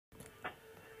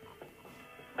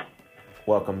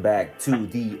Welcome back to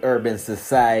the Urban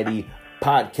Society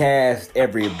Podcast,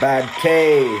 everybody.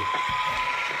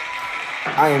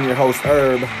 I am your host,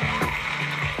 Herb,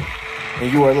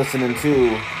 and you are listening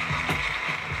to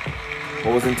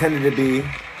what was intended to be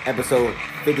episode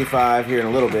 55 here in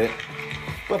a little bit,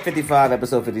 but 55,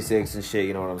 episode 56 and shit,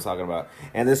 you know what I'm talking about.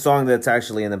 And this song that's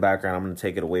actually in the background, I'm going to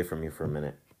take it away from you for a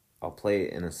minute. I'll play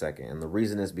it in a second, and the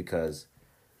reason is because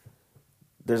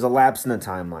there's a lapse in the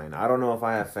timeline. I don't know if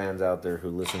I have fans out there who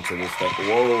listen to this stuff.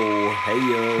 Whoa, hey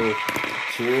yo,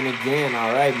 cheering again.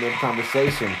 All right,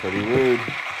 mid-conversation. Pretty rude.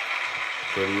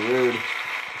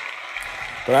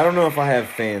 But I don't know if I have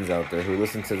fans out there who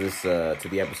listen to this, to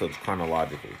the episodes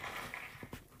chronologically.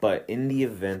 But in the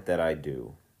event that I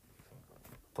do,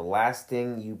 the last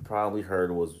thing you probably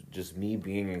heard was just me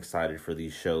being excited for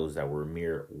these shows that were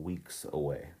mere weeks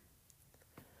away.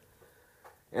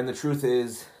 And the truth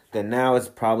is that now it's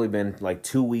probably been like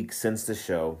 2 weeks since the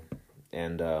show,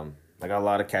 and I got a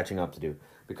lot of catching up to do,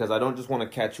 because I don't just want to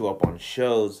catch you up on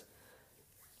shows.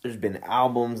 There's been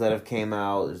albums that have came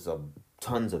out, there's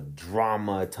tons of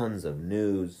drama, tons of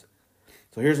news.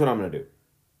 So here's what I'm going to do.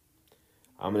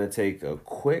 I'm going to take a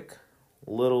quick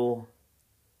little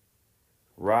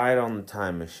ride on the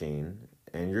time machine,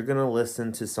 and you're going to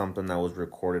listen to something that was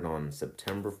recorded on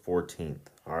September 14th,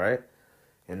 all right?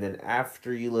 And then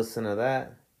after you listen to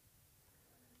that,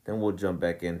 then we'll jump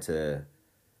back into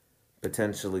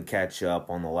potentially catch up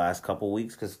on the last couple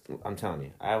weeks, because I'm telling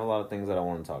you, I have a lot of things that I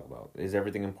want to talk about. Is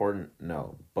everything important?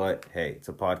 No. But, hey, it's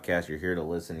a podcast. You're here to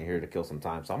listen. You're here to kill some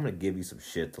time. So I'm going to give you some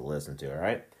shit to listen to, all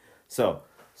right? So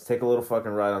let's take a little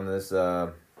fucking ride on this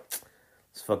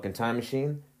fucking time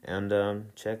machine and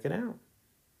check it out.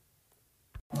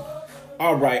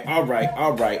 All right.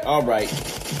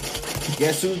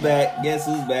 Guess who's back?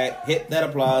 Hit that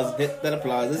applause.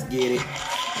 Let's get it.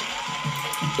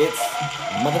 It's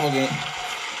motherfucking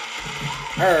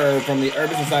Herb from the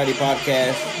Urban Society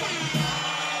Podcast.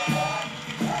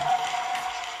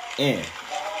 And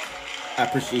I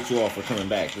appreciate you all for coming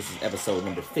back. This is episode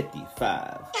number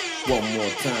 55. One more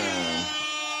time.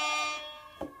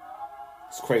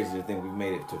 It's crazy to think we've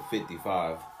made it to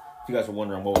 55. If you guys were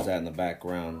wondering what was that in the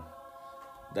background,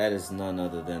 that is none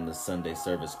other than the Sunday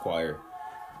Service Choir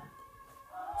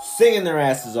singing their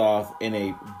asses off in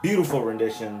a beautiful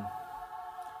rendition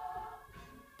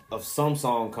of some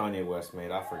song Kanye West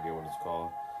made. I forget what it's called.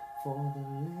 For the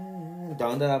land.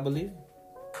 Donda, I believe.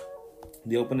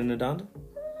 The opening of Donda.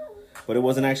 But it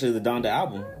wasn't actually the Donda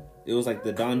album. It was like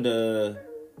the Donda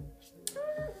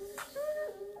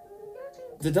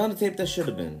tape that should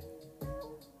have been.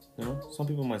 You know? Some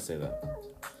people might say that.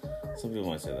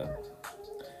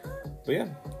 But yeah,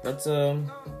 that's kind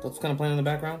of playing in the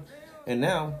background. And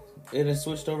now it has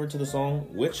switched over to the song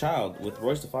 "With Child" with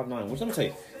Royce da 5'9", which let me tell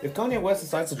you, if Kanye West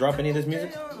decides to drop any of this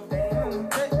music,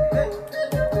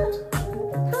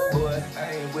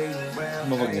 I'm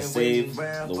gonna save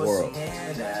the world.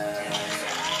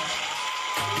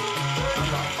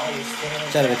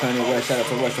 Shout out to Kanye West, shout out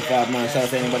to Royce da 5'9", shout out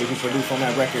to anybody who produced on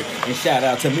that record, and shout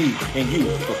out to me and you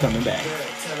for coming back.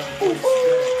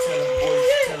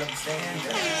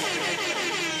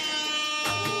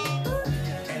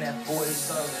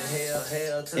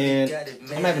 And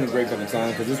I'm having a great fucking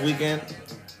time, because this weekend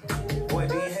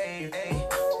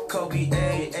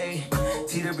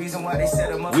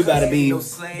we about to be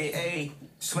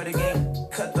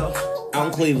out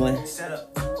in Cleveland.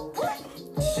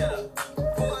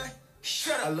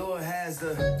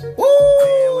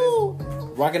 Woo!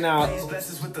 Rocking out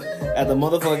at the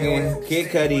motherfucking Kid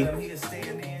Cudi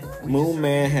Moon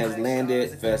Man Has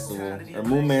Landed Festival, or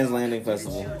Moon Man's Landing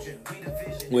Festival.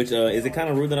 Which is it kind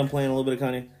of rude that I'm playing a little bit of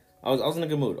Kanye? I was in a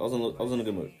good mood. I was in a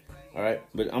good mood. All right,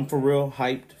 but I'm for real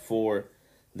hyped for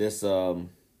this. I'm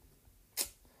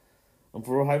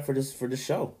for real hyped for this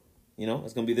show. You know,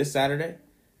 it's gonna be this Saturday.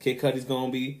 Kid Cudi's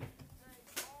gonna be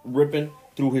ripping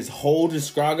through his whole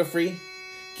discography,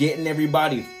 getting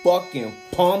everybody fucking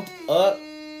pumped up,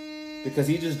 because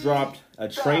he just dropped a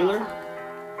trailer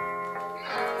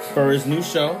for his new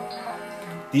show.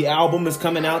 The album is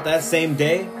coming out that same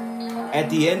day. At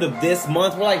the end of this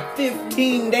month, we're like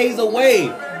 15 days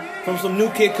away from some new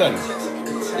Kid Cudi.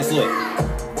 It's lit.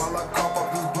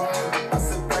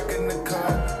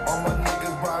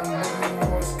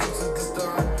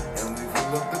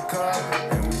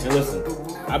 And listen,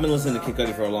 I've been listening to Kid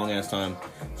Cudi for a long ass time.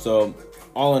 So,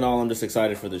 all in all, I'm just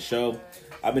excited for the show.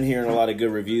 I've been hearing a lot of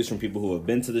good reviews from people who have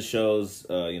been to the shows,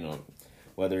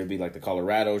 whether it be like the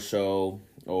Colorado show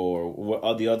or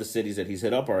all the other cities that he's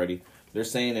hit up already. They're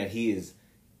saying that he is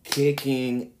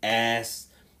kicking ass.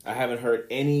 I haven't heard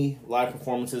any live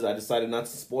performances. I decided not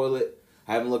to spoil it. I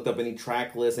I haven't looked up any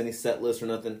track lists, any set lists or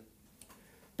nothing.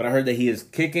 But I heard that he is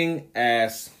kicking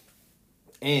ass,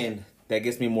 and that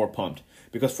gets me more pumped.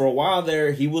 Because for a while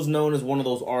there, he was known as one of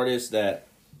those artists that,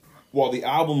 while the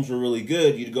albums were really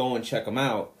good, you'd go and check them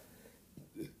out,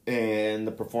 and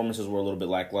the performances were a little bit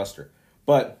lackluster.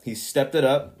 But he stepped it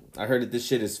up. I heard that this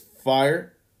shit is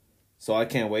fire, so I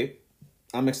can't wait.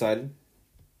 I'm excited.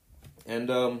 And,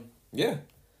 yeah.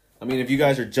 I mean, if you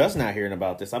guys are just not hearing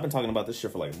about this, I've been talking about this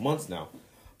shit for like months now.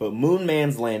 But Moon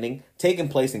Man's Landing, taking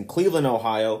place in Cleveland,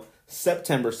 Ohio,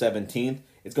 September 17th.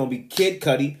 It's going to be Kid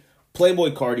Cudi,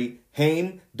 Playboi Carti,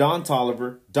 Haim, Don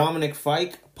Toliver, Dominic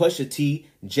Fike, Pusha T,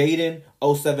 Jaden,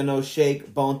 070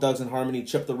 Shake, Bone Thugs and Harmony,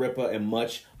 Chip the Ripper, and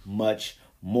much, much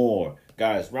more.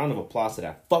 Guys, round of applause to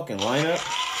that fucking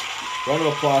lineup. Round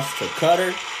of applause to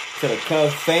Cutter, to the Cub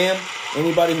fam.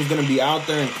 Anybody who's going to be out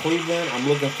there in Cleveland, I'm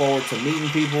looking forward to meeting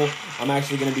people. I'm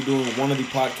actually going to be doing one of the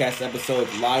podcast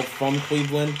episodes live from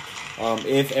Cleveland.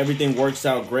 If everything works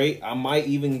out great, I might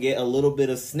even get a little bit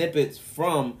of snippets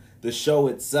from the show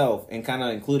itself and kind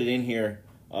of include it in here.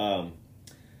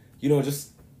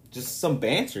 Just some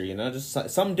banter, just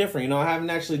something different. I haven't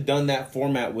actually done that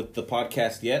format with the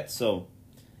podcast yet, so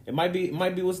it might be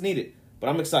what's needed. But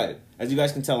I'm excited. As you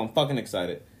guys can tell, I'm fucking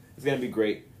excited. It's going to be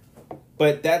great.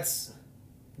 But that's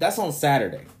on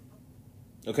Saturday.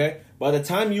 Okay? By the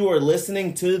time you are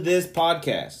listening to this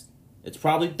podcast, it's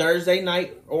probably Thursday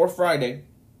night or Friday.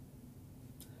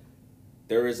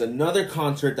 There is another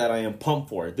concert that I am pumped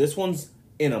for. This one's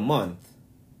in a month.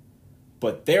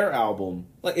 But their album,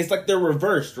 it's like they're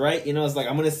reversed, right? It's like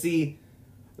I'm going to see.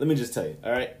 Let me just tell you,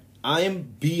 all right? I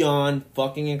am beyond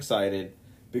fucking excited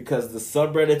because the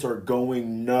subreddits are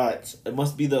going nuts. It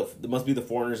must be the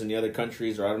foreigners in the other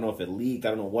countries, or I don't know if it leaked. I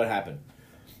don't know what happened.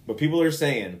 But people are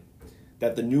saying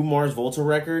that the new Mars Volta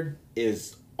record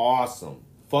is awesome.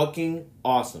 Fucking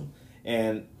awesome.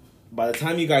 And by the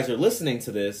time you guys are listening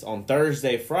to this on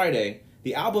Thursday, Friday,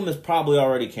 the album has probably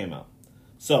already came out.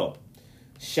 So,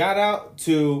 shout out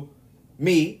to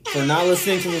me for not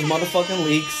listening to those motherfucking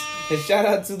leaks. And shout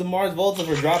out to the Mars Volta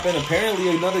for dropping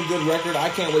apparently another good record. I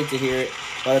can't wait to hear it.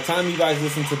 By the time you guys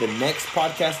listen to the next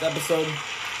podcast episode,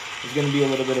 there's going to be a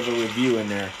little bit of a review in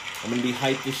there. I'm going to be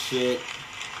hyped as shit.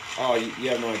 Oh, you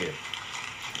have no idea.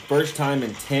 First time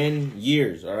in 10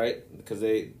 years, all right? Because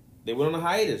they went on a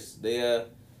hiatus. They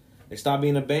stopped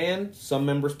being a band. Some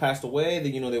members passed away.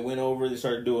 They went over. They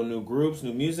started doing new groups,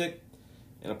 new music.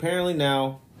 And apparently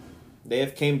now they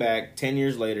have came back 10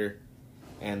 years later,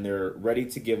 and they're ready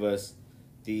to give us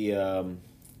the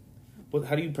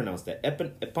how do you pronounce that?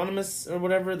 Eponymous or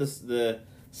whatever, the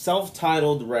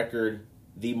self-titled record,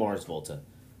 The Mars Volta.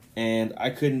 And I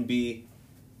couldn't be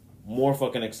more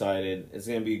fucking excited. It's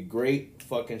gonna be a great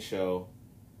fucking show.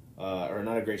 Or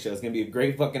not a great show. It's gonna be a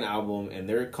great fucking album, and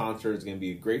their concert is gonna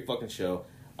be a great fucking show.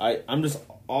 I'm just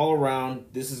all around.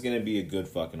 This is gonna be a good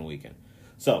fucking weekend.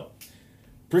 So,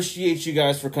 appreciate you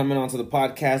guys for coming onto the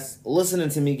podcast, listening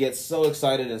to me get so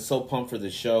excited and so pumped for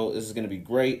this show. This is going to be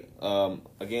great.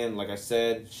 Again, like I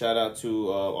said, shout out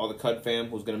to all the Cud fam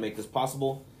who's going to make this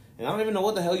possible. And I don't even know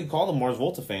what the hell you call the Mars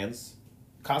Volta fans.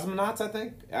 Cosmonauts, I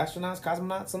think? Astronauts,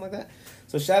 cosmonauts, something like that.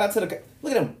 So shout out to the...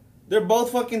 Look at them. They're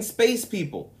both fucking space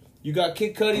people. You got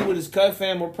Kid Cudi with his Cud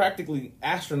fam. We're practically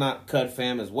astronaut Cud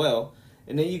fam as well.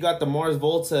 And then you got the Mars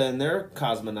Volta and their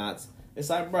cosmonauts. It's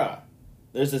like, bruh.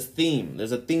 There's this theme.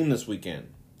 There's a theme this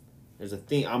weekend. There's a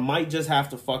theme. I might just have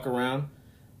to fuck around,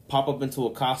 pop up into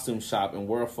a costume shop, and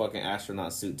wear a fucking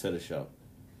astronaut suit to the show.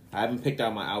 I haven't picked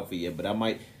out my outfit yet, but that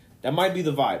might be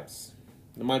the vibes.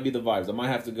 That might be the vibes. I might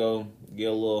have to go get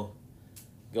a little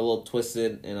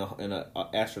twisted in a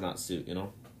astronaut suit.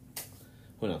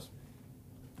 Who knows?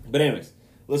 But anyways,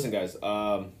 listen, guys.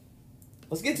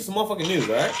 Let's get to some motherfucking news.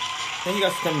 All right. Thank you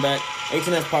guys for coming back.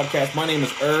 HNS Podcast. My name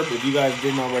is Herb. If you guys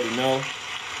didn't already know,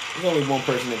 there's only one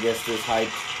person that gets this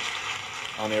hype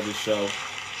on every show.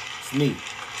 It's me.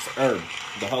 It's Herb,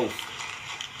 the host.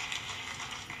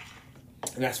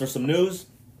 And as for some news,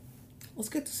 let's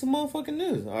get to some motherfucking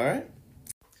news, alright?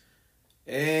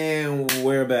 And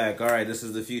we're back. Alright, this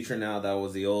is the future now. That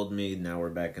was the old me. Now we're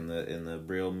back in the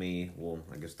real me. Well,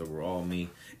 I guess they were all me.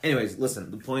 Anyways,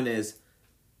 listen, the point is,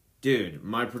 dude,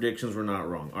 my predictions were not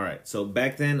wrong. Alright, so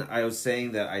back then I was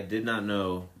saying that I did not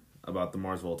know about the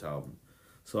Mars Volta album.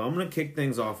 So I'm going to kick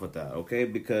things off with that, okay?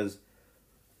 Because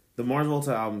the Mars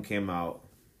Volta album came out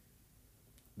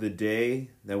the day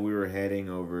that we were heading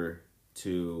over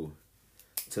to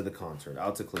the concert,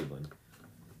 out to Cleveland.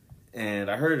 And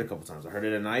I heard it a couple times. I heard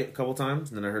it at night a couple times,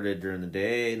 and then I heard it during the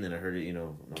day, and then I heard it,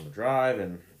 on the drive,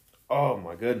 and oh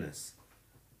my goodness.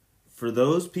 For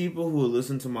those people who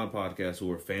listen to my podcast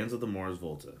who are fans of the Mars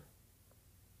Volta,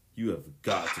 You have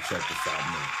got to check this out,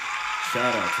 man.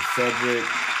 Shout out to Cedric.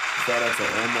 Shout out to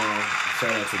Omar.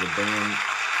 Shout out to the band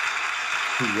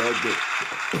who wrote it.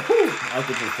 Out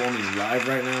there performing live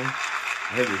right now.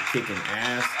 I heard you're kicking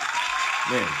ass.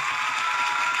 Man.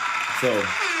 So,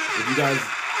 if you guys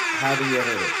haven't yet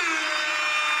heard it,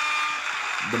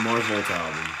 the Mars Volta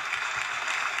album.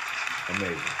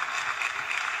 Amazing.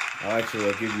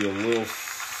 I'll give you a little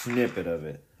snippet of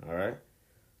it, alright?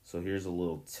 So here's a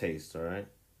little taste, alright?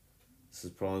 This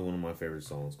is probably one of my favorite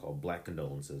songs called Black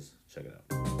Condolences. Check it out.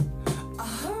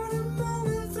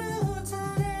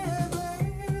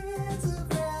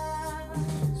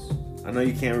 I know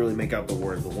you can't really make out the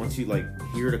words, but once you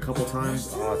hear it a couple times,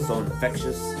 oh, it's so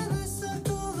infectious.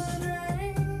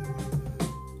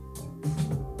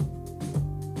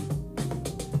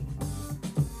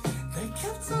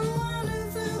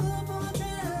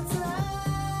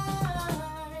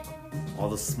 All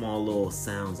the small little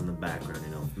sounds in the background,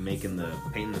 painting the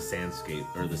soundscape.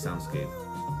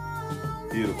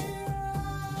 Beautiful.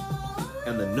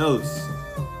 And the notes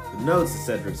that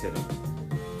Cedric's hitting.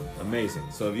 Amazing.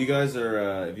 So if you guys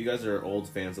are old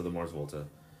fans of the Mars Volta,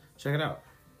 check it out.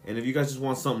 And if you guys just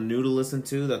want something new to listen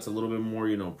to, that's a little bit more,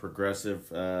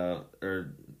 progressive,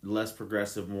 or less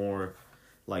progressive, more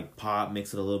like pop,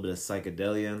 mix it a little bit of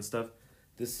psychedelia and stuff.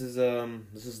 This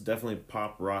is definitely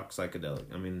pop rock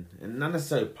psychedelic. I mean, and not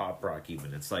necessarily pop rock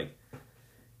even. It's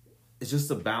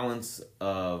just a balance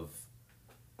of,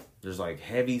 there's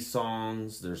heavy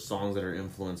songs, there's songs that are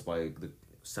influenced by the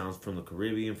sounds from the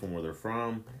Caribbean, from where they're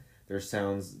from. There's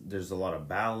a lot of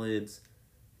ballads,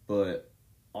 but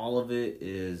all of it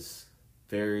is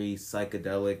very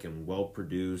psychedelic and well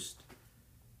produced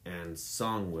and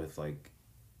sung with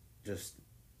just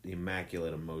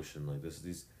immaculate emotion.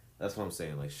 That's what I'm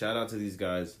saying. Shout out to these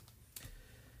guys.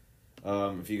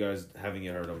 If you guys haven't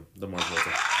yet heard them, the Mars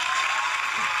Volta.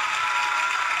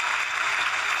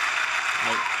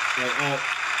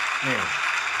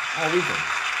 All weekend.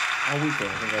 I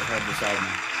think I've had this album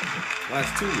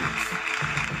last 2 weeks.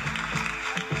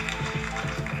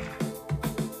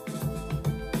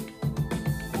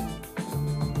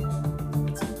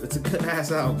 It's a good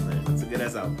ass album, man. It's a good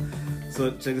ass album.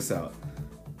 So check this out.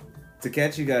 To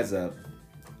catch you guys up,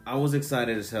 I was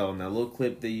excited as hell. Now, little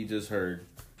clip that you just heard.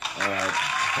 Alright.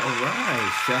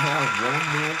 Shout out One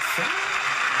Man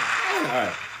Sound.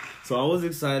 Alright. So I was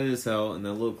excited as hell in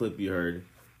that little clip you heard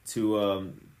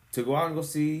to go out and go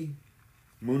see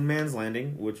Moon Man's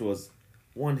Landing, which was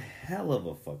one hell of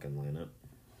a fucking lineup.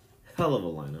 Hell of a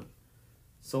lineup.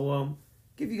 So,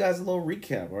 give you guys a little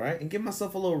recap, alright? And give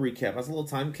myself a little recap. That's a little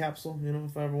time capsule,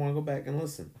 if I ever want to go back and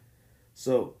listen.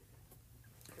 So,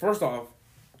 first off,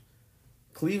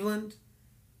 Cleveland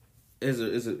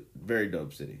is a very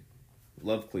dope city.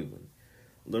 Love Cleveland.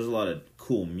 There's a lot of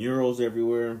cool murals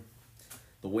everywhere.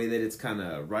 The way that it's kind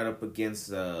of right up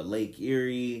against Lake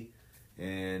Erie.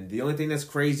 And the only thing that's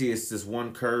crazy is this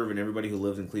one curve, and everybody who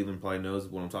lives in Cleveland probably knows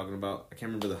what I'm talking about. I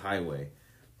can't remember the highway,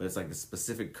 but it's a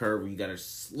specific curve where you gotta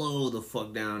slow the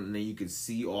fuck down, and then you can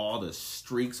see all the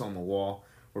streaks on the wall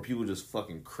where people just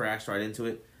fucking crash right into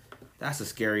it. That's a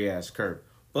scary ass curve.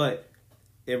 But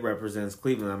it represents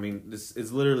Cleveland. I mean, this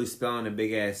is literally spelling a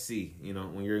big ass C.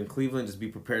 When you're in Cleveland, just be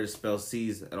prepared to spell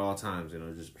C's at all times.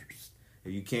 Just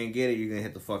if you can't get it, you're gonna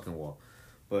hit the fucking wall.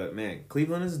 But man,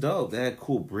 Cleveland is dope. They had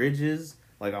cool bridges.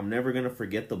 I'm never gonna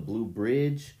forget the Blue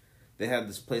Bridge. They have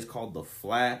this place called the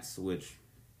Flats, which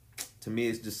to me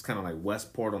is just kind of like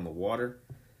Westport on the water.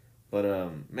 But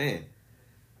man,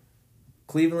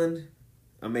 Cleveland,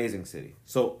 amazing city.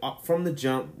 So from the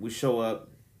jump, we show up.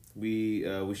 We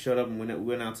showed up and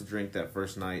went out to drink that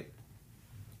first night.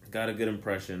 Got a good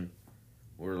impression.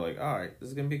 We're like, all right, this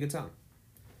is gonna be a good time.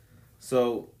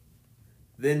 So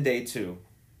then day 2,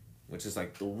 which is the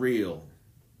real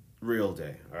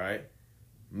day. All right,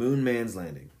 Moon Man's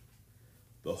Landing.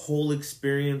 The whole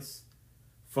experience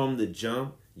from the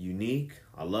jump, unique.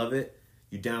 I love it.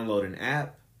 You download an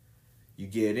app. You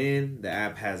get in. The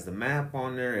app has the map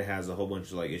on there. It has a whole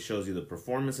bunch of it shows you the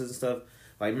performances and stuff.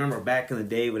 Remember back in the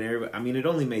day when everybody, it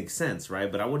only makes sense,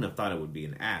 right? But I wouldn't have thought it would be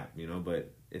an app,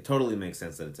 but it totally makes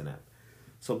sense that it's an app.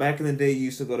 So back in the day, you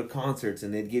used to go to concerts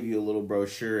and they'd give you a little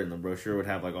brochure, and the brochure would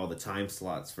have all the time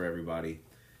slots for everybody.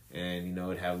 And,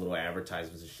 it'd have little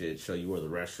advertisements and shit, show you where the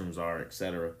restrooms are,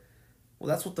 etc. Well,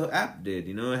 that's what the app did,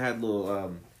 It had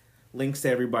little links to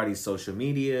everybody's social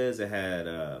medias. It had,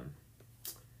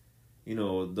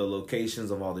 the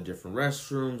locations of all the different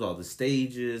restrooms, all the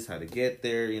stages, how to get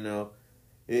there,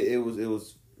 It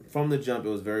was from the jump. It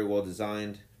was very well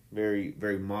designed, very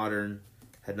very modern.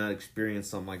 Had not experienced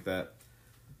something like that,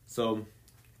 so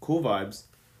cool vibes.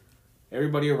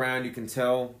 everybody around, you can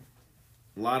tell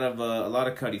a lot of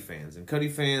Cudi fans. And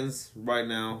Cudi fans right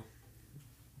now,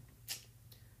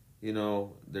 you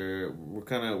know, we're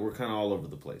kind of all over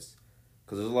the place.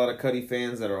 Because there's a lot of Cudi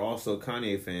fans that are also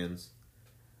Kanye fans.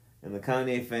 And the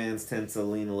Kanye fans tend to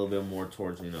lean a little bit more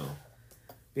towards, you know,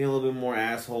 being a little bit more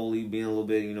assholey, being a little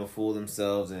bit, you know, fool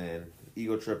themselves and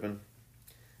ego tripping.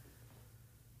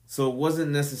 So it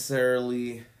wasn't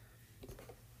necessarily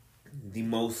the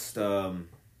most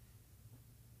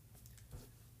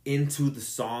into the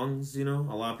songs, you know.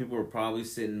 A lot of people were probably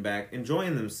sitting back,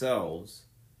 enjoying themselves,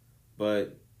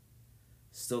 but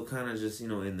still kind of just, you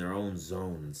know, in their own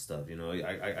zone and stuff, you know.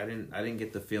 I didn't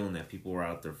get the feeling that people were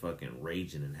out there fucking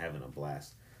raging and having a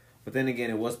blast. But then again,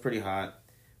 it was pretty hot.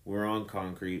 We're on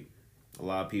concrete. A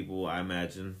lot of people, I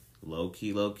imagine, low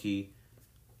key,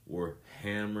 were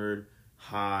hammered,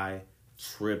 high,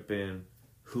 tripping.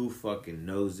 Who fucking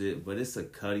knows it? But it's a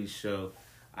Cudi show.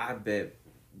 I bet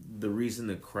the reason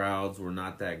the crowds were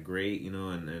not that great, you know,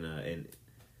 and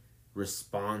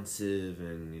responsive,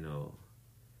 and, you know,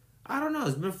 I don't know.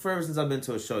 It's been forever since I've been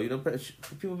to a show. You know,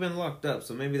 people have been locked up,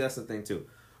 so maybe that's the thing too.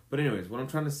 But anyways, what I'm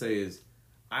trying to say is,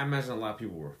 I imagine a lot of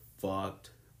people were fucked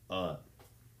up.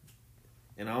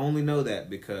 And I only know that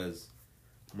because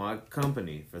my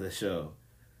company for the show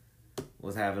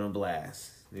was having a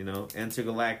blast. You know,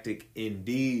 Intergalactic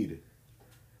indeed.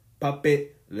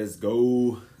 Puppet, let's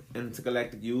go.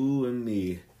 Intergalactic, you and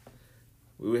me.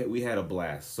 We had a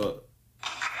blast. So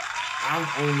I've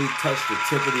only touched the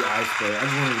tip of the iceberg. I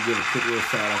just wanted to give a quick little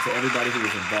shout out to everybody who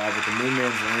was involved with the Moon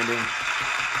Man's Landing.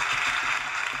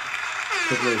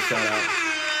 Quick little shout out.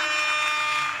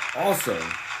 Also,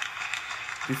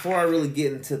 before I really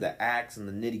get into the acts and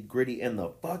the nitty gritty and the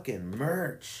fucking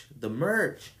merch,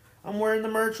 I'm wearing the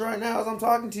merch right now as I'm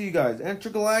talking to you guys.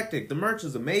 Intergalactic, the merch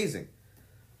is amazing.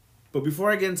 But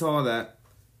before I get into all that,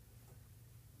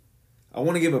 I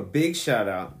want to give a big shout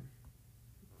out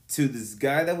to this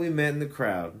guy that we met in the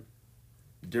crowd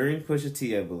during Pusha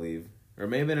T, I believe. Or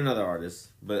maybe another artist.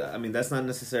 But, I mean, that's not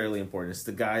necessarily important. It's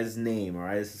the guy's name,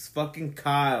 alright? It's fucking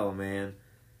Kyle, man.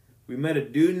 We met a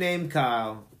dude named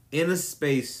Kyle in a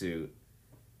spacesuit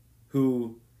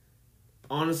who,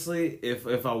 honestly,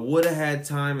 if I would have had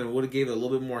time and would have gave it a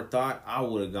little bit more thought, I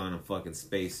would have gone in a fucking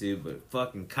spacesuit. But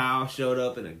fucking Kyle showed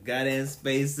up in a goddamn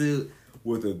spacesuit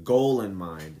with a goal in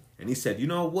mind. And he said, you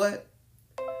know what?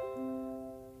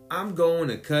 I'm going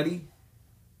to Cudi,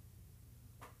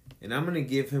 and I'm going to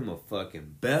give him a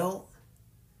fucking belt,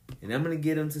 and I'm going to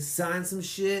get him to sign some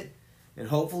shit, and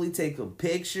hopefully take some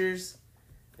pictures,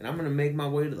 and I'm going to make my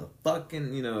way to the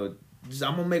fucking, you know, I'm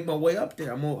going to make my way up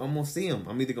there. I'm going to see him.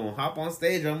 I'm either going to hop on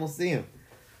stage or I'm going to see him.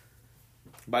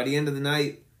 By the end of the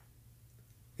night,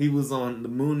 he was on the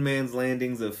Moon Man's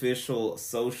Landing's official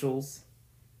socials,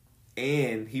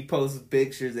 and he posted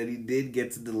pictures that he did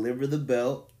get to deliver the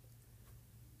belt.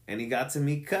 And he got to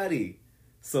meet Cudi.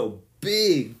 So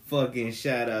big fucking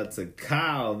shout out to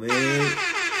Kyle, man.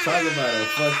 Talk about a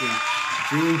fucking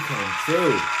dream come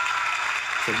true.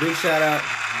 So big shout out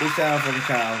from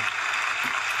Kyle.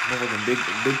 Fucking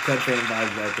big Cud fan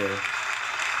vibes right there.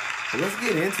 But let's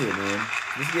get into it, man.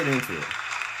 Let's get into it.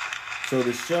 So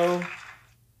the show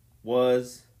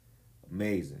was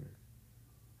amazing.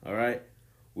 Alright?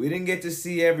 We didn't get to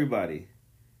see everybody.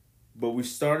 But we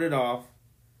started off.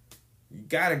 You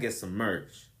gotta get some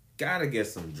merch. Gotta get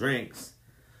some drinks.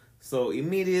 So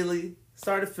immediately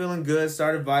started feeling good,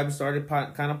 started vibing, started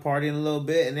kind of partying a little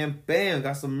bit. And then bam,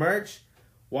 got some merch.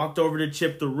 Walked over to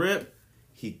Chip the Rip.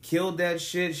 He killed that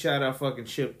shit. Shout out fucking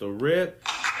Chip the Rip.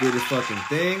 Did his fucking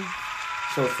thing.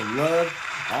 Showed some love.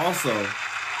 Also,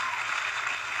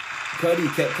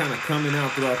 Cudi kept kind of coming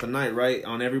out throughout the night, right?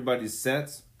 On everybody's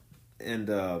sets. And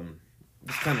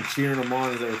just kind of cheering them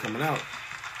on as they were coming out.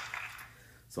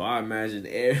 So I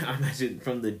imagine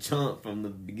from the jump, from the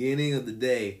beginning of the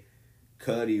day,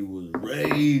 Cudi was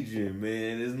raging,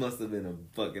 man. This must have been a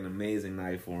fucking amazing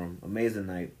night for him. Amazing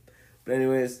night. But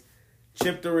anyways,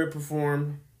 Chip the Rip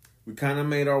performed. We kind of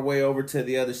made our way over to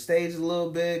the other stage a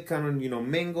little bit. Kind of, you know,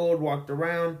 mingled, walked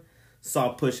around.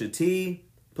 Saw Pusha T.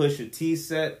 Pusha T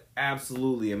set.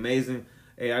 Absolutely amazing.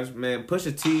 Hey,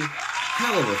 Pusha T,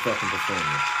 hell of a fucking performer.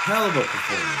 Hell of a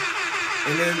performer.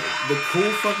 And then the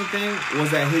cool fucking thing was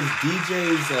that his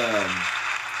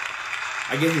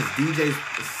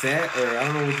DJ's set, or I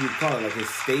don't know what you'd call it, like his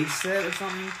stage set or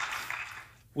something,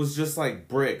 was just like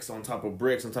bricks on top of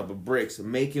bricks on top of bricks,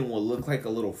 making what looked like a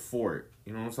little fort.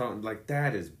 You know what I'm saying? Like,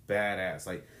 that is badass.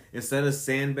 Like, instead of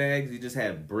sandbags, you just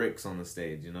had bricks on the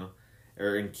stage, you know?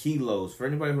 Or in kilos. For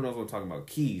anybody who knows what I'm talking about,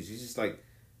 keys. You just like,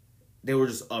 they were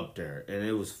just up there. And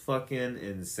it was fucking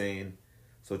insane.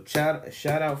 So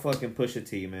shout out fucking Pusha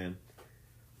T, man.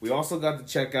 We also got to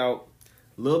check out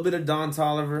a little bit of Don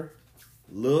Toliver,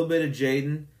 a little bit of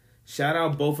Jaden. Shout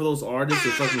out both of those artists.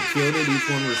 They fucking killed it. Each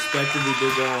one respectively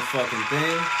did their own fucking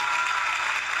thing.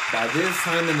 By this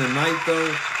time in the night,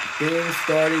 though, things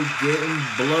started getting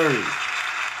blurry.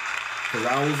 Because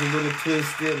I was a little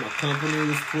twisted. My company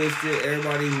was twisted.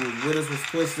 Everybody who was with us was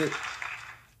twisted.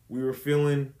 We were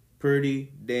feeling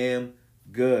pretty damn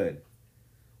good.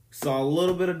 Saw a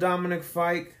little bit of Dominic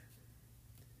Fike.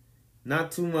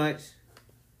 Not too much.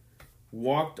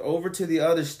 Walked over to the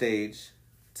other stage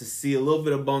to see a little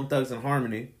bit of Bone Thugs and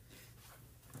Harmony.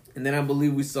 And then I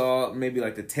believe we saw maybe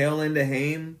like the tail end of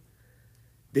Haim.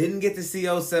 Didn't get to see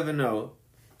 070.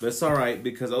 But it's alright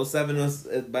because 070 is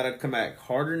about to come back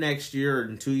harder next year or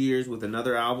in 2 years with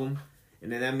another album.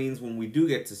 And then that means when we do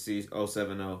get to see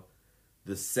 070,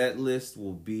 the set list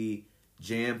will be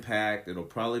jam-packed. It'll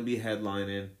probably be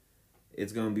headlining.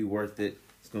 It's going to be worth it.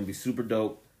 It's going to be super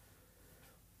dope.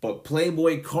 But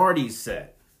Playboi Carti's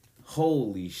set.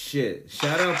 Holy shit.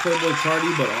 Shout out Playboi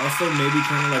Carti, but also maybe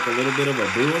kind of like a little bit of a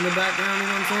boo in the background, you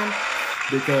know what I'm saying?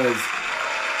 Because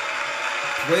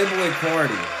Playboi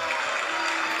Carti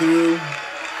threw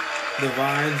the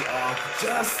vibes off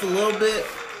just a little bit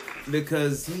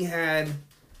because he had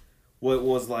what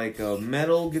was like a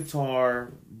metal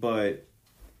guitar, but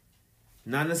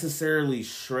not necessarily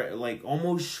like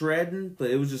almost shredding, but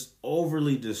it was just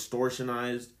overly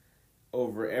distortionized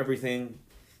over everything.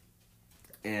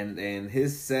 And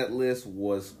his set list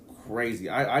was crazy.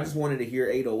 I just wanted to hear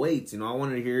 808s, you know. I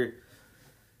wanted to hear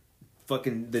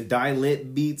fucking the Die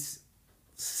Lit beats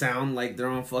sound like they're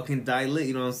on fucking Die Lit,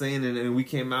 you know what I'm saying? And we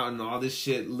came out and all this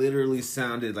shit literally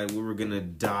sounded like we were gonna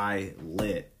die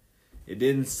lit. It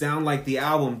didn't sound like the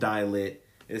album Die Lit.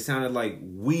 It sounded like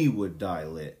we would die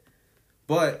lit.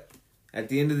 But at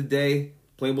the end of the day,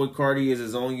 Playboi Carti is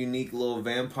his own unique little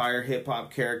vampire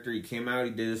hip-hop character. He came out,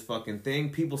 he did his fucking thing.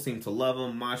 People seemed to love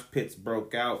him. Mosh pits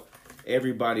broke out.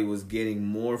 Everybody was getting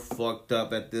more fucked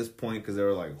up at this point because they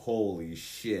were like, holy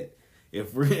shit.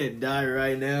 If we're going to die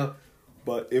right now,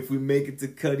 but if we make it to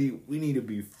Cudi, we need to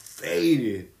be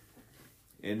faded.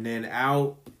 And then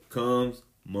out comes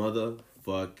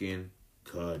motherfucking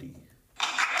Cudi.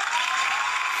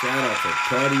 Shout out to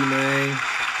Cudi, man.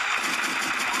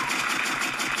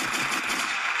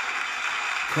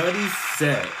 Cudi's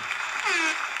set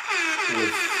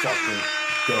was fucking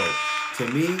dope. To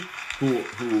me,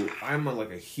 who I'm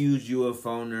like a huge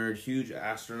UFO nerd, huge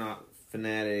astronaut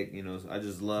fanatic, you know, I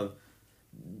just love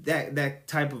that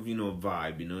type of, you know,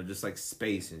 vibe, you know, just like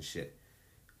space and shit.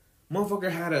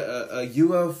 Motherfucker had a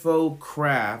UFO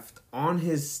craft on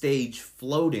his stage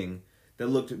floating that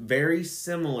looked very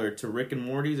similar to Rick and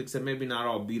Morty's, except maybe not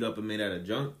all beat up and made out of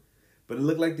junk. But it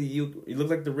looked like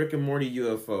the Rick and Morty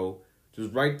UFO.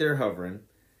 Just right there hovering.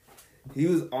 He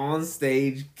was on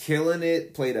stage, killing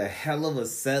it, played a hell of a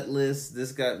set list.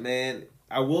 This guy, man,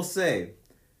 I will say,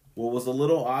 what was a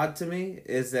little odd to me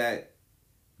is that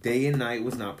Day and Night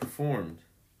was not performed.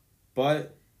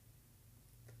 But,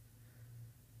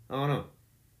 I don't know.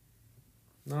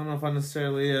 I don't know if I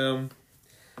necessarily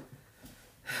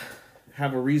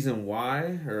have a reason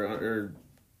why, or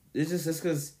it's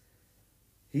because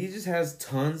he just has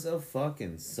tons of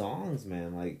fucking songs,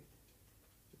 man. Like,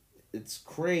 it's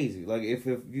crazy. Like, if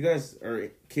you guys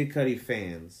are Kid Cudi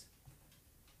fans,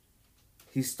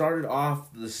 he started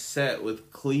off the set with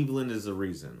Cleveland is the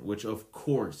Reason, which, of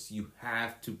course, you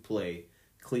have to play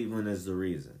Cleveland is the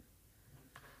Reason.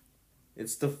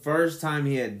 It's the first time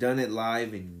he had done it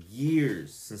live in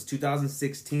years, since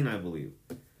 2016, I believe.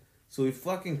 So he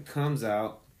fucking comes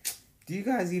out. Do you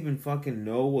guys even fucking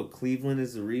know what Cleveland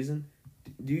is the Reason?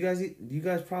 Do you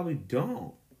guys probably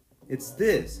don't. It's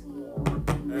this.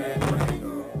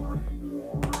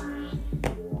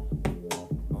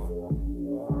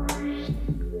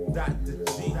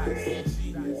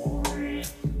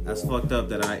 That's fucked up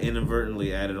that I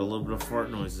inadvertently added a little bit of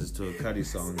fart noises to a Cudi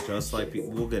song, just like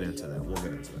people. We'll get into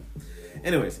that.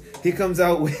 Anyways, he comes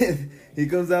out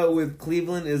with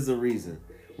Cleveland is the Reason,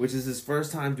 which is his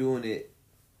first time doing it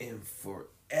in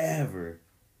forever,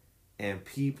 and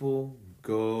people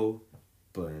go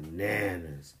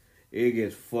bananas. It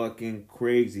gets fucking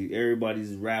crazy.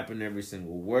 Everybody's rapping every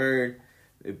single word.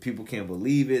 People can't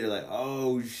believe it. They're like,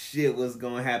 oh shit, what's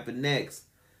gonna happen next?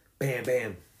 Bam,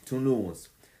 bam. 2 new ones.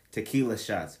 Tequila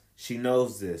Shots. She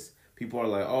Knows This. People are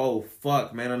like, oh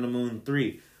fuck, Man on the Moon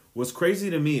 3. What's crazy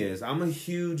to me is I'm a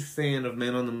huge fan of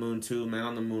Man on the Moon 2, Man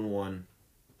on the Moon 1.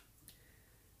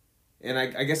 And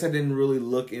I guess I didn't really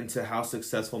look into how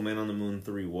successful Man on the Moon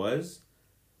 3 was.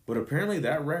 But apparently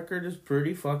that record is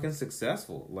pretty fucking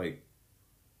successful. Like,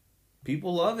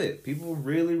 People love it. People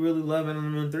really, really love Man on the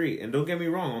Moon 3. And don't get me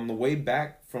wrong, on the way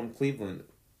back from Cleveland,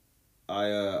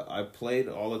 I played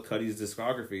all of Cuddy's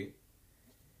discography.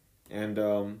 And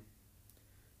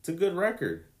it's a good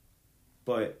record.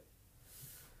 But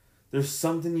there's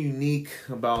something unique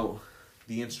about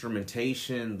the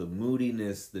instrumentation, the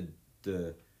moodiness,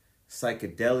 the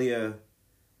psychedelia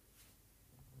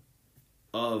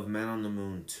of Man on the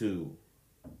Moon 2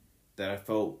 that I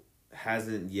felt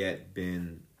hasn't yet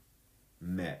been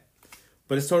met.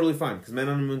 But it's totally fine, because Man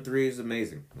on the Moon 3 is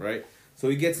amazing, right? So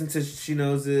he gets into She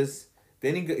Knows This.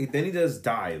 Then he does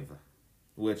Dive,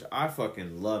 which I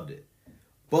fucking loved it.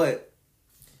 But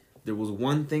there was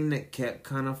one thing that kept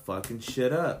kind of fucking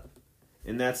shit up.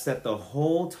 And that's that the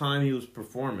whole time he was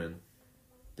performing,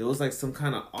 there was like some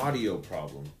kind of audio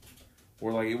problem.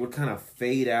 Where like it would kind of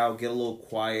fade out, get a little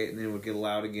quiet, and then it would get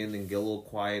loud again, then get a little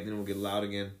quiet, then it would get loud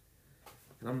again.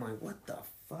 And I'm like, what the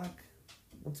fuck?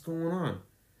 What's going on?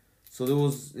 So there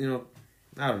was,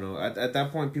 I don't know. At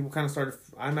that point, people kind of started,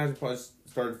 I imagine probably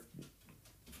started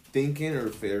thinking or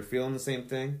feeling the same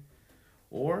thing.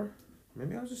 Or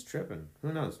maybe I was just tripping.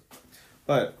 Who knows?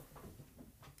 But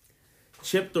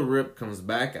Chip the Rip comes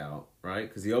back out, right?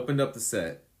 Because he opened up the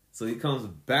set. So he comes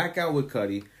back out with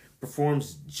Cuddy,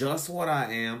 performs Just What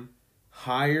I Am,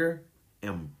 Higher,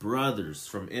 and Brothers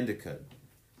from Indica.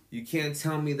 You can't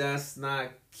tell me that's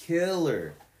not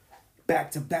killer.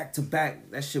 Back to back to back.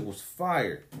 That shit was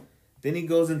fire. Then he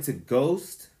goes into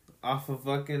Ghost off of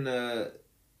fucking Man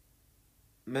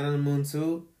on the Moon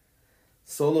 2.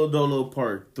 Solo Dolo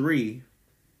Part 3.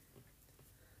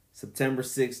 September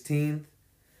 16th.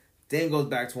 Then goes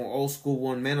back to an old school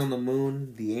one, Man on the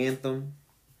Moon, the anthem.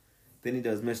 Then he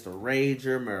does Mr.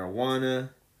 Rager, Marijuana.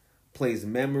 Plays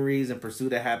Memories in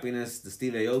Pursuit of Happiness, the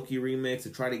Steve Aoki remix, to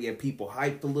try to get people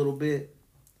hyped a little bit.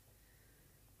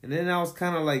 And then that was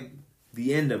kind of like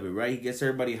the end of it, right? He gets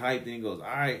everybody hyped and he goes,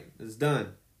 alright, it's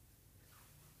done.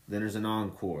 Then there's an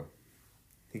encore.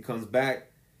 He comes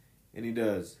back and he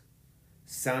does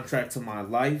Soundtrack to My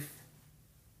Life.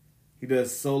 He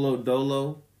does Solo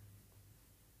Dolo.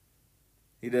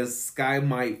 He does Sky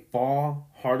Might Fall,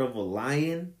 Heart of a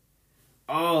Lion.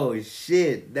 Oh,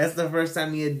 shit. That's the first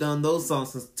time he had done those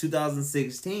songs since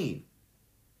 2016.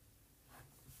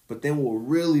 But then what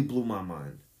really blew my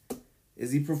mind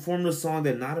is he performed a song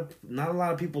that not a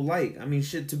lot of people like. I mean,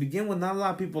 shit, to begin with, not a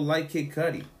lot of people like Kid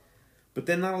Cudi. But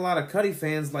then not a lot of Cudi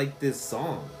fans like this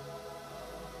song.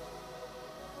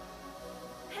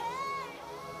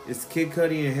 It's Kid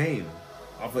Cudi and Haim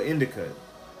off of Indica.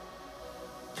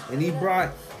 And he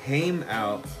brought Haim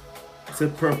out to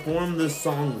perform the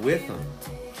song with him.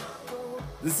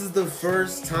 This is the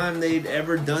first time they'd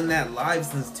ever done that live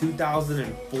since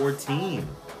 2014.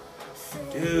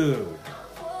 Dude.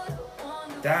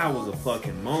 That was a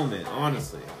fucking moment,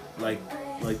 honestly. Like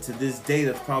to this day,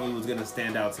 that's probably what's gonna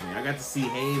stand out to me. I got to see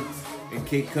Haim and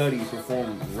Kid Cudi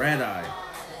perform Red Eye.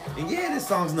 And yeah, this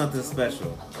song's nothing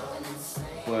special.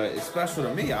 But it's special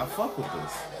to me. I fuck with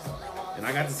this. And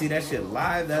I got to see that shit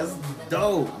live. That's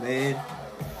dope, man.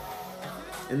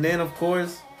 And then, of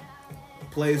course,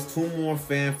 plays two more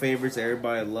fan favorites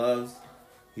everybody loves.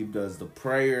 He does The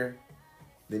Prayer.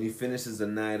 Then he finishes the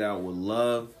night out with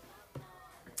Love.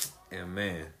 And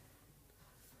man,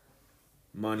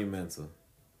 monumental.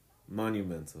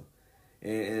 Monumental.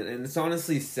 And it's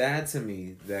honestly sad to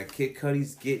me that Kid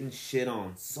Cudi's getting shit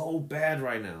on so bad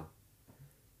right now.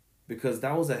 Because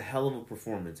that was a hell of a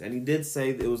performance. And he did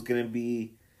say that it was going to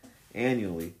be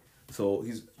annually. So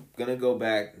he's going to go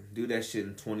back, do that shit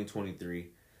in 2023.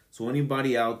 So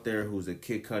anybody out there who's a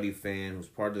Kid Cudi fan, who's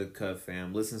part of the Cud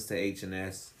fam, listens to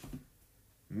H&S,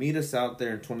 meet us out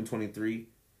there in 2023.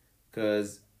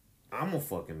 Because I'm going to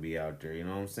fucking be out there, you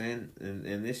know what I'm saying?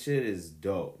 And this shit is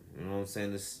dope. You know what I'm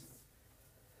saying?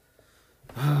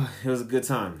 It was a good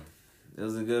time. It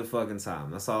was a good fucking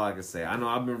time. That's all I can say. I know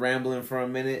I've been rambling for a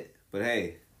minute. But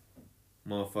hey,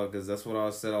 motherfuckers, that's what I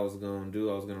said I was going to do.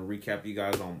 I was going to recap you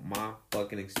guys on my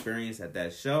fucking experience at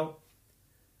that show.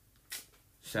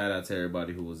 Shout out to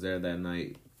everybody who was there that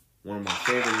night. One of my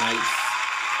favorite nights.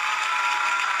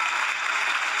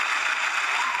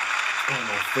 One of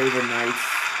my favorite nights.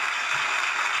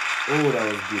 Oh, that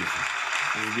was beautiful.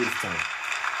 It was a beautiful time.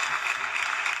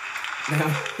 Now,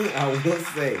 I will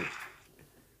say,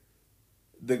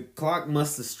 the clock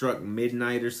must have struck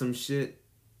midnight or some shit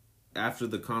after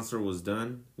the concert was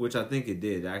done, which I think it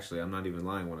did, actually. I'm not even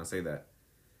lying when I say that.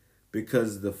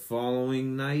 Because the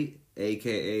following night,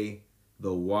 a.k.a.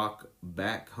 the walk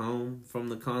back home from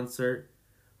the concert,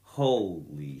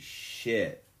 holy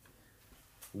shit.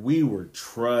 We were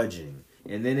trudging.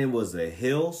 And then it was a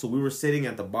hill, so we were sitting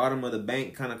at the bottom of the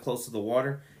bank, kind of close to the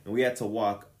water. and we had to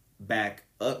walk back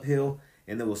uphill,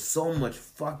 and there was so much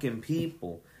fucking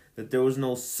people that there was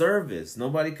no service.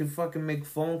 Nobody could fucking make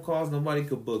phone calls. Nobody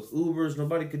could book Ubers.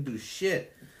 Nobody could do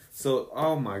shit. So,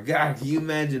 oh my God, can you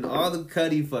imagine all the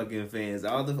Cudi fucking fans,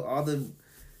 all the,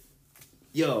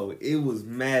 yo, it was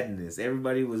madness.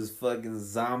 Everybody was fucking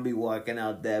zombie walking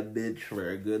out that bitch for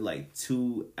a good,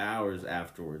 2 hours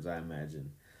afterwards, I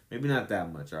imagine. Maybe not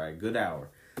that much, alright, good hour.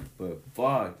 But,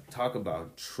 fuck, talk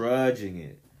about trudging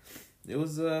it. It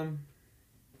was, it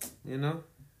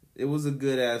was a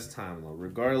good-ass time, though.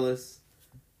 Regardless,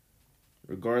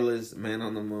 Man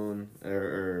on the Moon,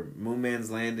 or Moon Man's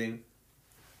Landing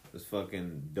was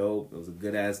fucking dope. It was a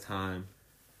good-ass time.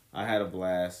 I had a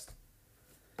blast.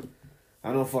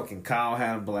 I know fucking Kyle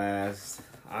had a blast.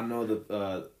 I know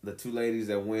the two ladies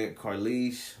that went,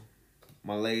 Carlish,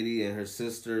 my lady, and her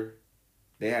sister,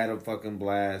 they had a fucking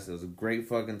blast. It was a great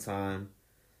fucking time.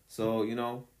 So,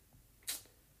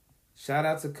 shout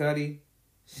out to Cudi.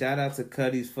 Shout out to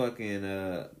Cudi's fucking,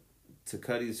 to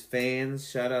Cudi's fans.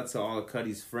 Shout out to all of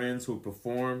Cudi's friends who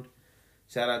performed.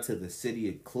 Shout out to the city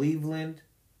of Cleveland.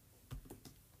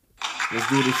 Let's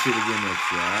do this shit again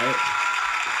next year, alright?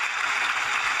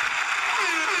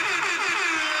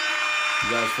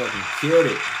 You guys fucking killed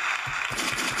it.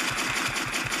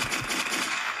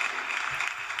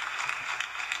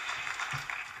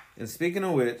 And speaking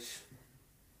of which,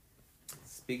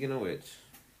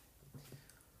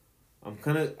 I'm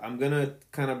gonna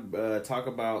kind of talk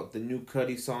about the new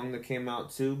Cudi song that came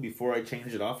out too before I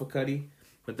change it off of Cudi,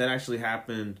 but that actually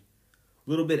happened a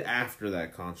little bit after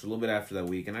that concert, a little bit after that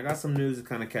week, and I got some news to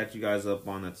kind of catch you guys up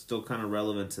on that's still kind of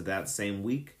relevant to that same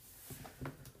week.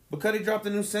 But Cudi dropped a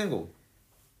new single.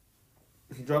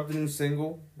 He dropped a new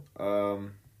single,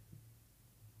 and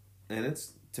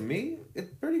it's, to me,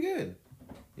 it's pretty good.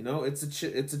 It's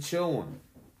a chill one.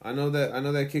 I know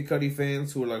that Kid Cudi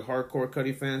fans who are like hardcore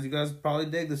Cudi fans, you guys probably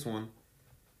dig this one.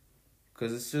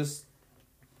 Because it's just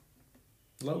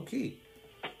low key.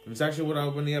 And it's actually what I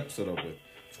opened the episode up with.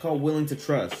 It's called Willing to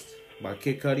Trust by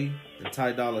Kid Cudi and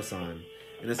Ty Dolla $ign.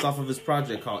 And it's off of his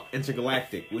project called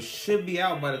Intergalactic, which should be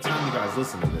out by the time you guys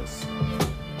listen to this.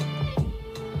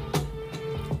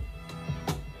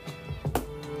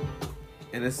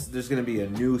 And there's going to be a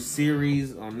new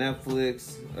series on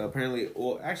Netflix. Apparently,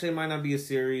 actually it might not be a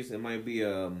series. It might be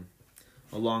a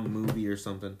long movie or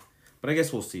something. But I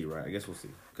guess we'll see, right? I guess we'll see.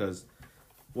 Because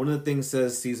one of the things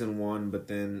says season 1, but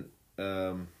then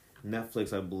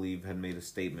Netflix, I believe, had made a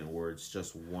statement where it's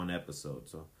just one episode.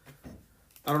 So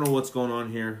I don't know what's going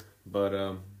on here,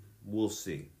 but we'll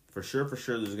see. For sure,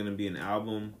 there's going to be an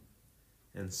album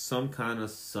and some kind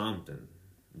of something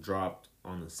dropped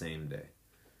on the same day.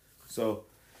 So,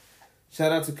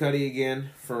 shout out to Cudi again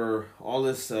for all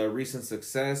this recent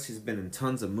success. He's been in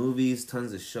tons of movies,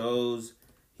 tons of shows.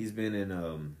 He's been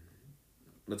in,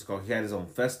 he had his own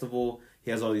festival.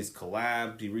 He has all these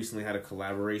collabs. He recently had a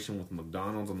collaboration with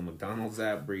McDonald's on the McDonald's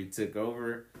app where he took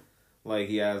over.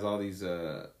 He has all these,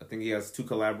 I think he has 2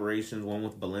 collaborations, one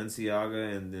with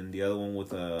Balenciaga and then the other one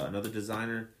with another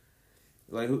designer.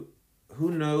 Who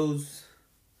knows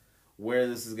where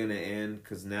this is going to end,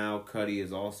 because now Cudi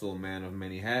is also a man of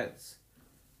many hats.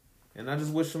 And I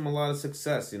just wish him a lot of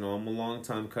success. I'm a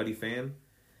longtime Cudi fan.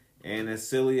 And as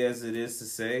silly as it is to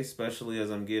say, especially as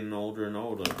I'm getting older and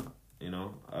older,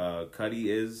 Cudi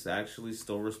is actually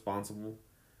still responsible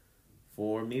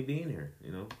for me being here,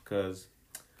 because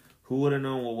who would have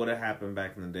known what would have happened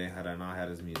back in the day had I not had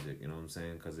his music, you know what I'm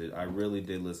saying? Because I really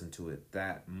did listen to it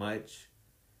that much.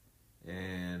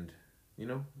 And,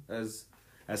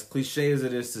 as cliche as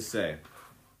it is to say,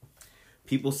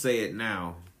 people say it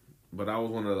now, but I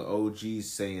was one of the OGs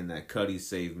saying that Cudi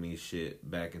saved me shit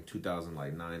back in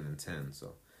 2009 and 10.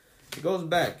 So it goes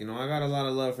back, I got a lot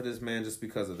of love for this man just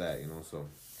because of that, so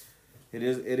it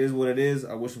is what it is.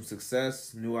 I wish him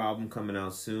success. New album coming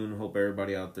out soon. Hope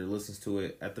everybody out there listens to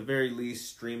it. At the very least,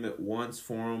 stream it once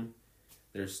for him.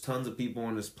 There's tons of people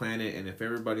on this planet, and if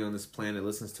everybody on this planet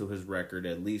listens to his record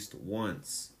at least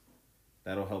once,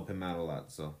 that'll help him out a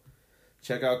lot. So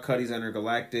check out Cudi's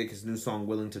Intergalactic, his new song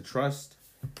Willing to Trust,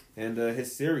 and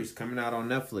his series coming out on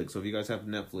Netflix. So if you guys have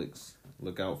Netflix,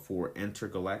 look out for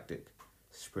Intergalactic.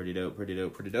 It's pretty dope.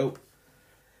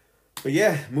 But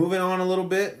yeah, moving on a little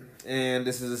bit, and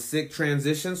this is a sick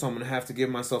transition, so I'm going to have to give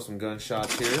myself some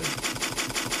gunshots here.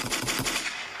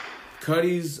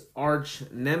 Cudi's arch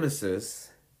nemesis,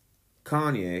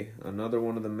 Kanye, another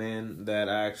one of the men that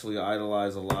I actually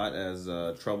idolize a lot, as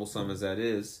troublesome as that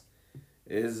is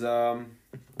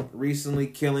recently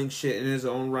killing shit in his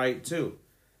own right too.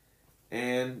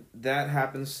 And that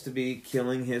happens to be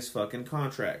killing his fucking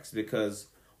contracts, because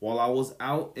while I was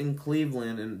out in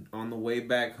Cleveland and on the way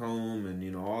back home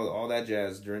and, all that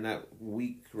jazz during that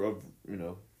week of,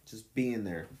 just being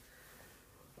there.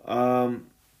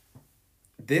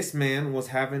 This man was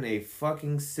having a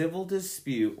fucking civil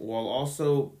dispute while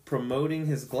also promoting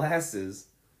his glasses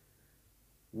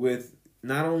with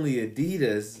not only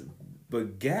Adidas,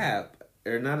 but Gap.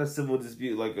 Or not a civil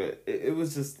dispute, it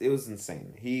was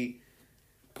insane. He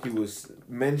was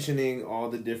mentioning all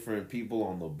the different people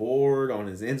on the board on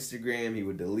his Instagram. He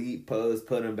would delete posts,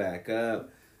 put them back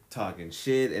up, talking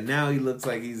shit, and now he looks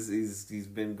like he's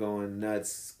been going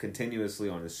nuts continuously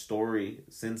on his story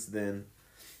since then.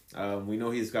 We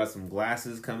know he's got some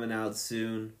glasses coming out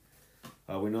soon.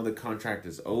 We know the contract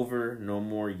is over. No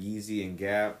more Yeezy and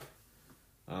Gap.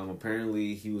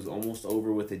 Apparently he was almost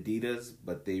over with Adidas,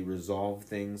 but they resolved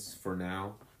things for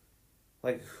now.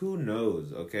 Like, who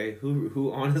knows, okay?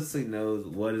 Who honestly knows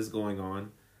what is going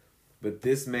on? But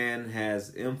this man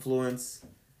has influence.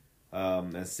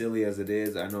 As silly as it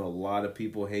is, I know a lot of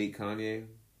people hate Kanye,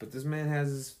 but this man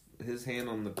has his hand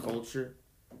on the culture,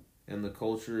 and the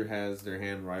culture has their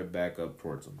hand right back up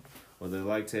towards him, whether they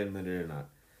like to admit it or not.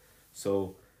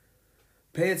 So,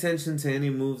 pay attention to any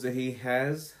moves that he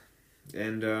has,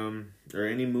 and or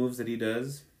any moves that he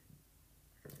does,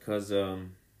 because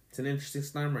it's an interesting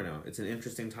time right now. It's an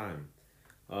interesting time.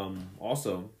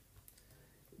 Also,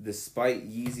 despite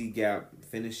Yeezy Gap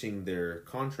finishing their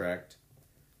contract,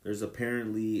 there's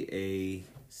apparently a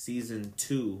season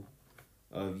 2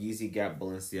 of Yeezy Gap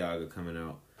Balenciaga coming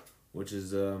out, which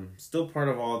is still part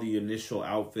of all the initial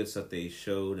outfits that they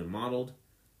showed and modeled,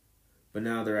 but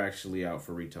now they're actually out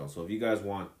for retail. So if you guys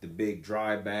want the big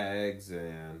dry bags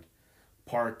and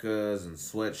parkas and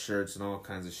sweatshirts and all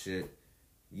kinds of shit,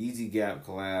 Yeezy Gap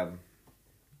collab,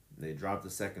 they dropped the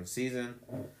second season.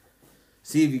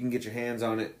 See if you can get your hands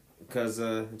on it, because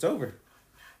it's over.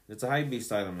 It's a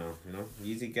hypebeast item now,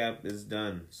 Yeezy Gap is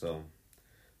done, so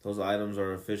those items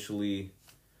are officially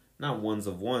not ones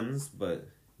of ones, but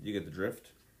you get the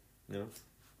drift,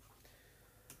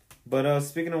 But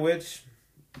speaking of which,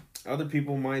 other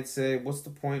people might say, what's the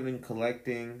point in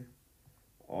collecting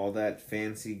all that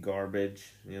fancy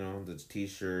garbage, the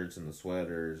t-shirts and the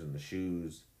sweaters and the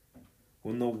shoes,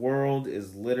 when the world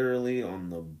is literally on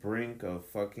the brink of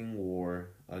fucking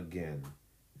war again?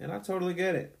 And I totally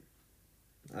get it.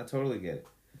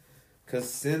 Because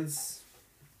since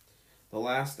the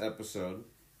last episode,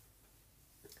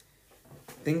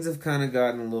 things have kind of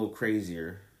gotten a little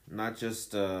crazier. Not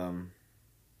just in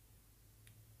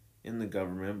the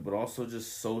government, but also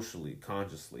just socially,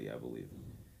 consciously, I believe.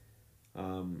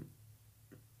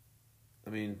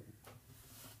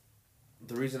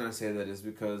 The reason I say that is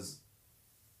because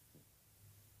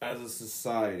as a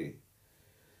society,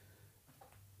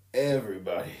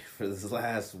 everybody for this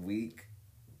last week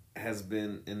has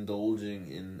been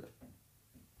indulging in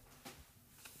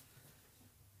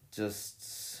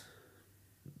just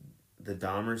the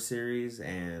Dahmer series,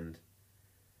 and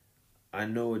I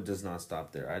know it does not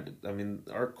stop there.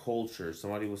 Our culture,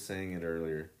 somebody was saying it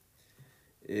earlier,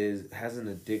 has an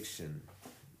addiction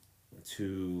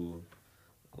to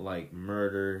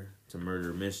murder, to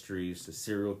murder mysteries, to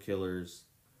serial killers,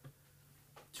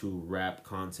 to rap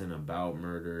content about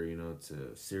murder,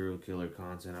 to serial killer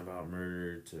content about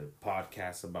murder, to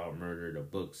podcasts about murder, to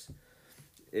books.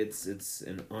 It's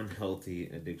an unhealthy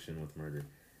addiction with murder.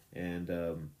 And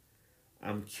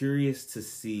I'm curious to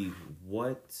see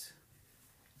what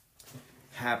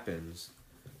happens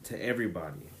to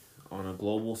everybody on a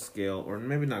global scale, or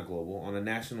maybe not global, on a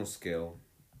national scale,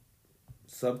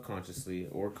 subconsciously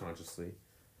or consciously.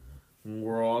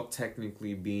 We're all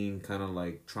technically being kind of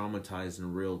traumatized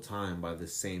in real time by the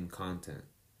same content.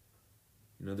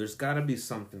 There's got to be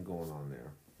something going on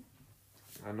there.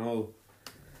 I know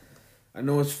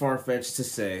it's far-fetched to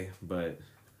say, but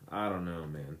I don't know,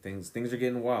 man. Things are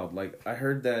getting wild. I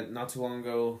heard that not too long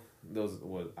ago,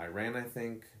 Iran, I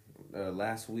think,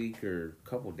 last week or a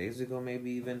couple days ago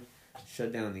maybe even,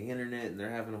 shut down the internet, and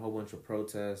they're having a whole bunch of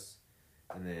protests.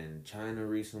 And then China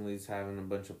recently is having a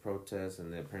bunch of protests,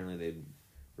 and then apparently they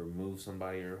removed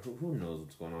somebody, or who knows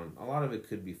what's going on. A lot of it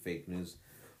could be fake news.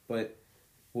 But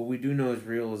what we do know is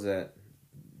real is that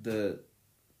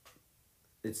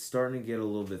it's starting to get a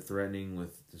little bit threatening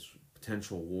with this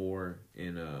potential war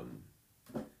in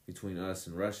between us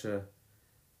and Russia,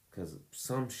 because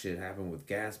some shit happened with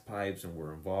gas pipes and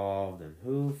we're involved, and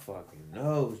who fucking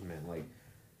knows, man.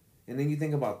 And then you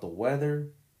think about the weather,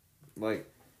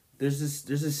 there's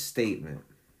this statement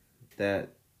that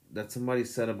somebody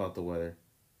said about the weather,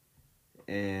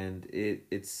 and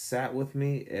it sat with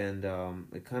me, and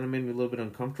it kind of made me a little bit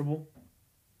uncomfortable,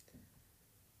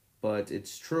 but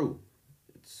it's true.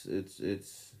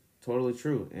 It's totally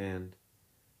true, and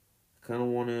kind of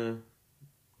wanna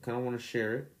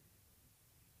share it,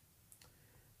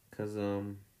 cause I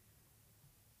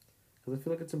feel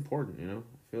like it's important. I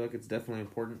feel like it's definitely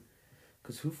important.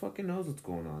 Cause who fucking knows what's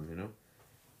going on?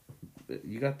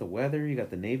 You got the weather. You got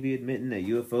the Navy admitting that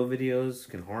UFO videos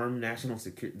can harm national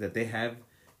security. That they have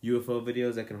UFO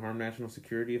videos that can harm national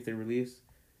security if they release.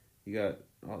 You got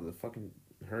all the fucking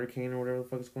hurricane or whatever the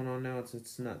fuck is going on now.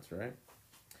 It's nuts, right?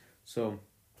 So,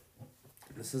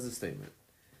 this is a statement.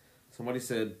 Somebody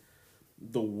said,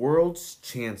 the world's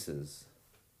chances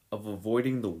of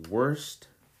avoiding the worst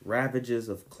ravages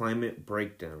of climate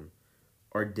breakdown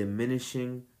are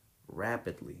diminishing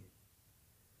rapidly.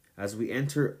 As we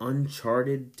enter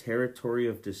uncharted territory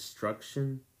of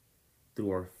destruction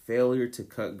through our failure to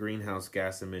cut greenhouse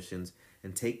gas emissions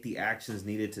and take the actions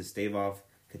needed to stave off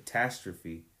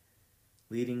catastrophe,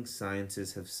 leading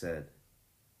scientists have said.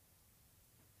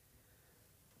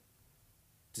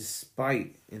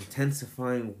 Despite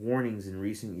intensifying warnings in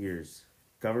recent years,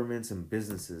 governments and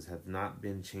businesses have not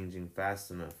been changing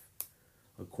fast enough.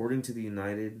 According to the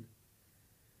United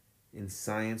in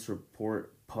Science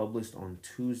report published on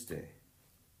Tuesday,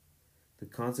 the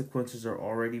consequences are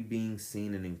already being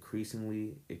seen in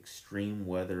increasingly extreme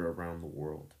weather around the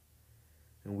world,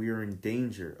 and we are in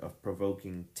danger of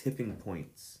provoking tipping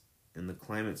points in the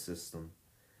climate system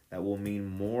that will mean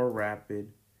more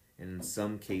rapid and, in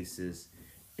some cases,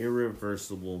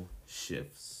 irreversible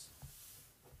shifts.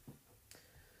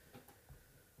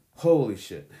 Holy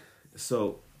shit.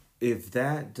 So, if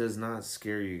that does not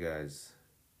scare you guys,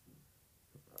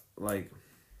 like,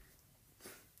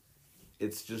 I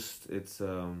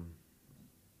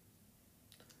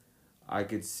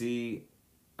could see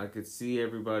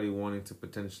everybody wanting to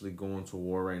potentially go into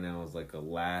war right now as like a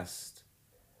last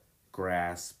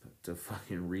grasp to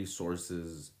fucking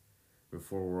resources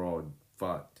before we're all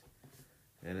fucked.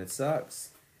 And it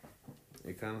sucks.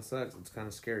 It kind of sucks. It's kind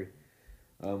of scary.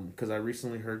 Because I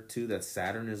recently heard too that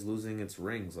Saturn is losing its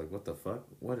rings. Like, what the fuck?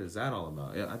 What is that all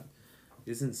about?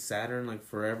 Isn't Saturn like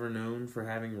forever known for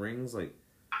having rings? Like,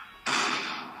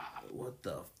 what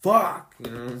the fuck?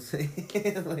 You know what I'm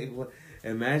saying? Like, what?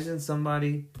 Imagine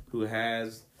somebody who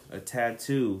has a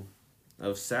tattoo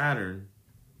of Saturn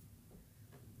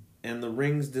and the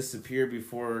rings disappear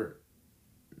before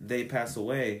they pass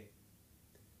away.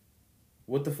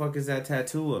 What the fuck is that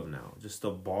tattoo of now? Just a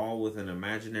ball with an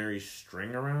imaginary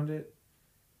string around it?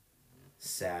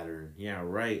 Saturn. Yeah,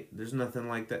 right. There's nothing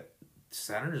like that.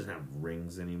 Saturn doesn't have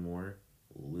rings anymore.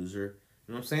 Loser.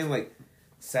 You know what I'm saying? Like,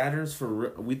 Saturn's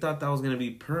we thought that was going to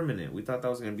be permanent. We thought that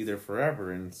was going to be there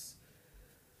forever. And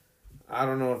I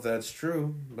don't know if that's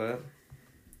true, but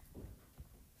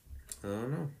I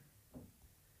don't know.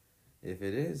 If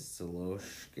it is, it's a little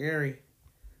scary.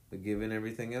 But given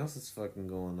everything else that's fucking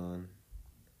going on,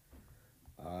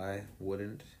 I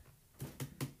wouldn't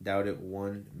doubt it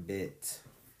one bit.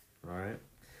 Alright?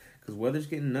 Because weather's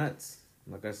getting nuts.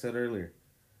 Like I said earlier,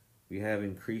 we have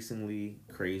increasingly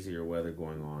crazier weather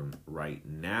going on right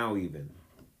now even.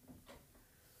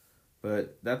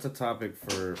 But that's a topic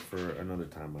for another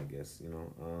time, I guess.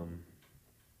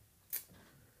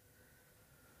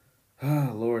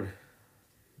 Lord.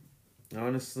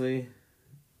 Honestly,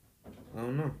 I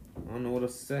don't know. I don't know what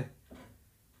else to say.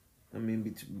 I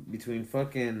mean, between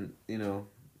fucking,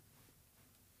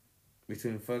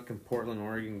 between fucking Portland,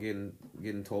 Oregon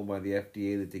getting told by the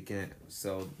FDA that they can't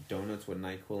sell donuts with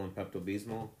NyQuil and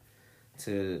Pepto-Bismol,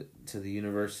 to the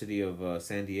University of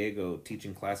San Diego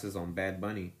teaching classes on Bad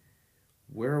Bunny,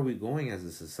 where are we going as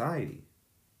a society?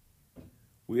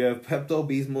 We have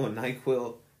Pepto-Bismol and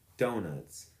NyQuil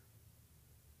donuts,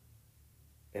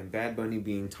 and Bad Bunny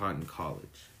being taught in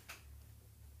college.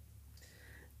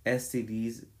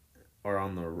 STDs are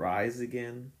on the rise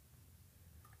again.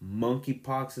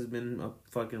 Monkeypox has been a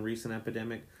fucking recent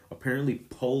epidemic. Apparently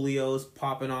polio's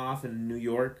popping off in New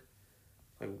York.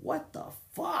 Like, what the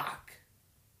fuck?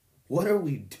 What are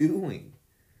we doing?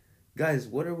 Guys,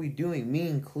 what are we doing? Me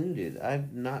included.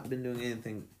 I've not been doing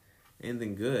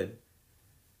anything good.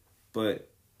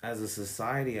 But as a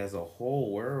society as a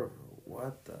whole, where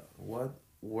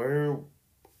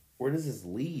does this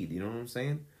lead? You know what I'm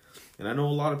saying? And I know a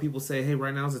lot of people say, hey,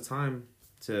 right now's the time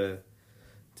to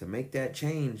make that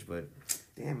change, but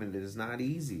damn it is not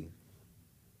easy.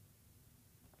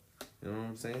 You know what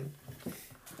I'm saying?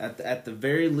 At the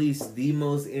very least, the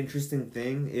most interesting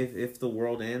thing, if the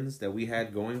world ends, that we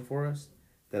had going for us,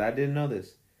 that I didn't know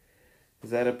this,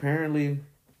 is that apparently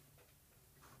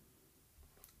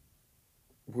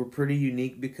we're pretty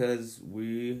unique because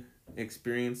we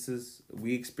experience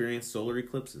solar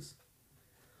eclipses.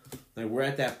 Like, we're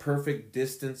at that perfect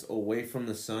distance away from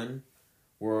the sun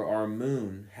where our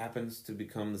moon happens to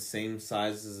become the same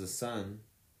size as the sun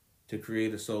to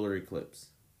create a solar eclipse.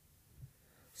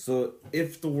 So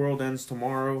if the world ends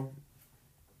tomorrow,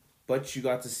 but you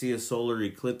got to see a solar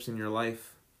eclipse in your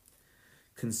life,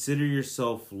 consider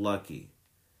yourself lucky.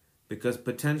 Because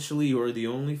potentially you're the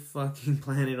only fucking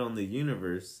planet on the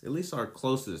universe, at least our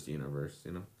closest universe,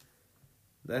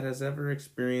 that has ever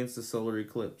experienced a solar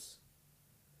eclipse.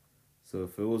 So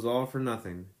if it was all for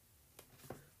nothing,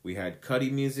 we had Cuddy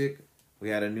music, we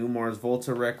had a new Mars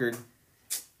Volta record,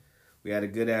 we had a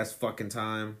good ass fucking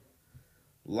time.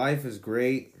 Life is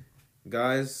great.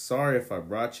 Guys, sorry if I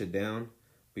brought you down,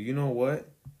 but you know what?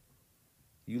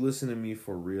 You listen to me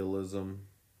for realism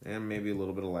and maybe a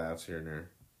little bit of laughs here and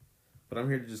there. But I'm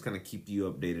here to just kind of keep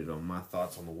you updated on my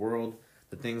thoughts on the world,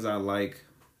 the things I like,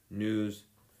 news,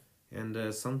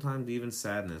 and sometimes even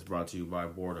sadness, brought to you by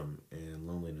boredom and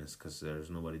loneliness because there's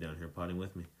nobody down here potting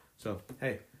with me. So,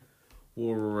 hey,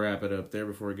 we'll wrap it up there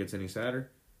before it gets any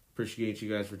sadder. Appreciate you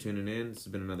guys for tuning in. This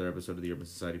has been another episode of the Urban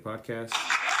Society Podcast.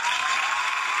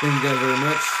 Thank you guys very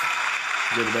much.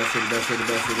 You're the best, you're the best, you're the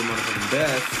best, you're the motherfucking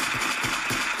best.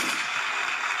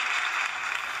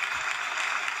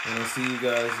 And I'll see you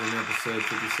guys in episode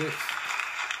 56.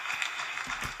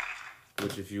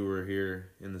 Which, if you were here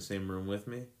in the same room with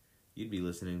me, you'd be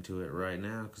listening to it right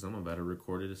now because I'm about to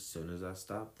record it as soon as I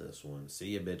stop this one.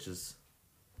 See ya, bitches.